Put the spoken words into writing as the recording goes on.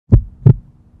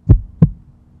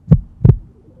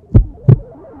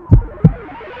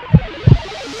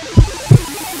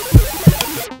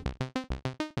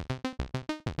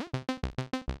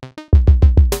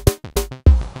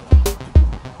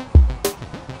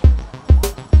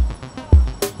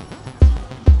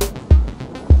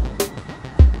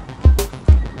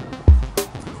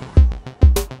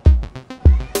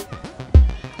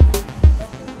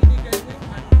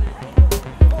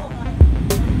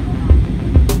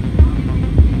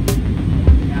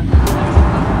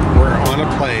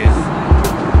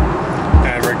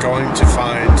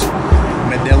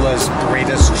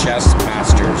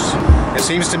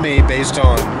seems to me, based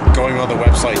on going on the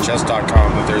website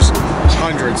chess.com, that there's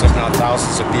hundreds, if not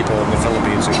thousands, of people in the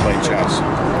Philippines who play chess.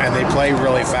 And they play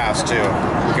really fast, too.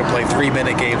 You can play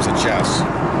 3-minute games of chess.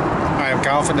 I am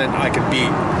confident I can beat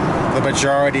the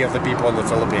majority of the people in the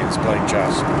Philippines playing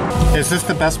chess. Is this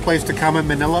the best place to come in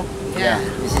Manila? Yeah,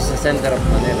 this is the center of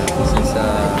Manila. This is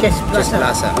Chess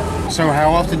Plaza. So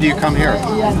how often do you come here?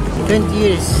 20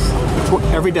 years.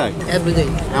 Every day? Every day.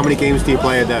 How many games do you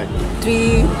play a day?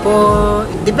 3, 4,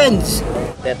 it depends.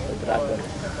 That dragon.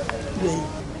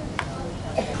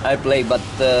 I play, but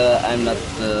I'm not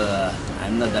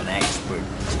an expert.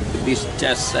 These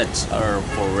chess sets are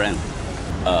for rent,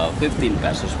 15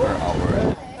 pesos per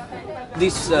hour.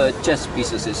 This chess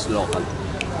pieces is local,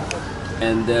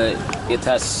 and it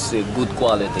has good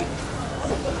quality.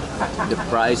 The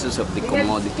prices of the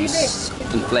commodities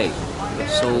inflate,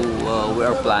 so we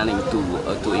are planning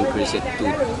to increase it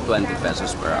to 20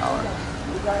 pesos per hour.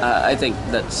 I think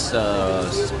that's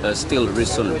still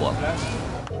reasonable.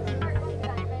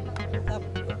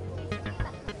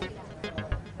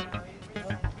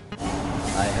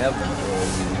 I have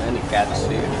many cats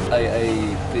here.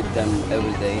 I feed them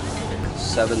every day.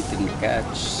 17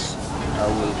 cats. I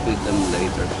will feed them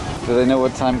later. Do they know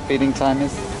what feeding time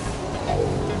is?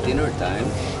 Dinner time.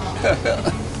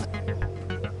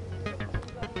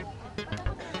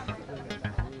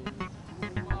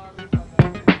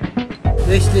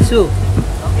 Where's the zoo?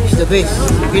 It's the best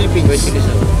in the Philippines.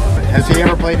 Has he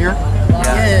ever played here?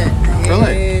 Yeah.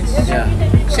 Really? Yeah.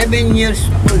 7 years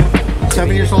old.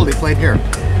 7 years old, he played here.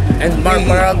 And Mark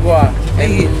Maragua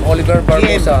and Oliver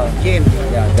Barbosa. Jim.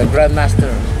 Yeah, the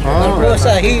Grandmaster. Oh.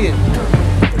 Barbosa here.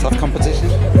 Tough competition?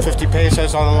 50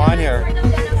 pesos on the line here.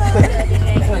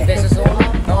 Pesos only?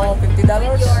 No, $50?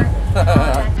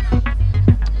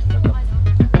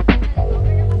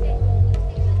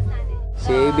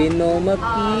 Sabi no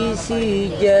makisi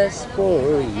just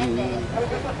for you.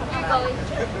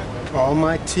 All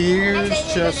my tears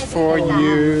just for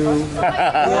you.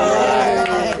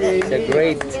 The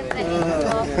great.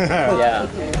 Yeah.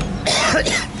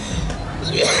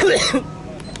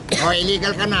 Oh,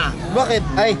 illegal ka na. Bakit?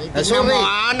 Ay, Sorry.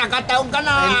 Nakataon ka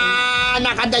na.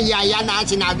 Nakadayaya na,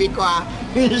 sinabi ko ah.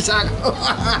 Isa ko.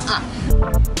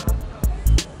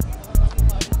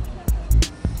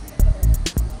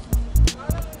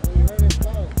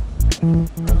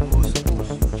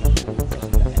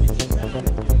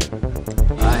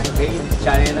 I hate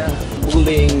China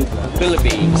bullying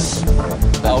Philippines.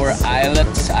 Our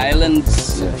islands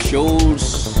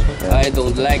shows. I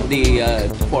don't like the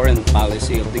foreign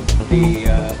policy of the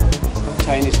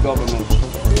Chinese government.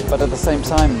 But at the same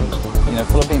time, you know,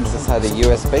 Philippines has had a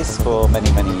US base for many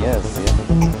years.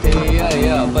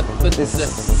 Yeah, but This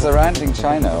surrounding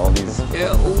China, all these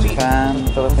Japan,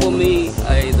 Philippines. for me,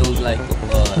 I don't like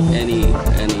any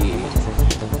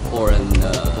foreign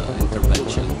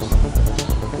interventions.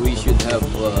 We should have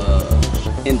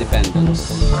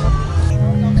independence.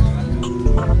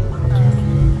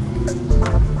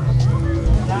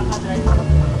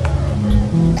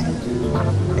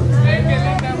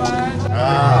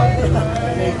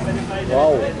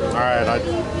 Wow. All right,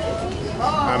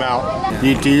 I'm out. Do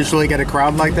you usually get a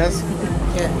crowd like this?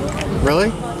 yeah.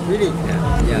 Really? Really?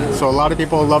 Yeah. So a lot of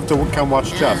people love to come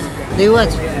watch chess. They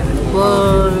watch.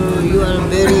 For you are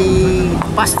very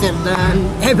faster than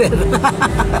ever.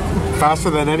 Faster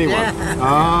than anyone. Yeah.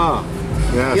 Ah.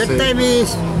 Yeah, Your see. time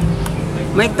is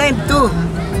my time too.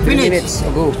 3 minutes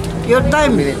ago. Your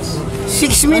time 2 minutes.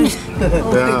 6 minutes.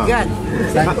 Oh my God.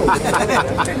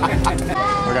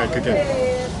 Okay, good game.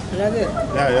 Lagi.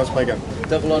 Yeah, let's play again.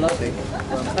 Double or nothing.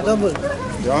 Double.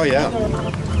 Oh, yeah.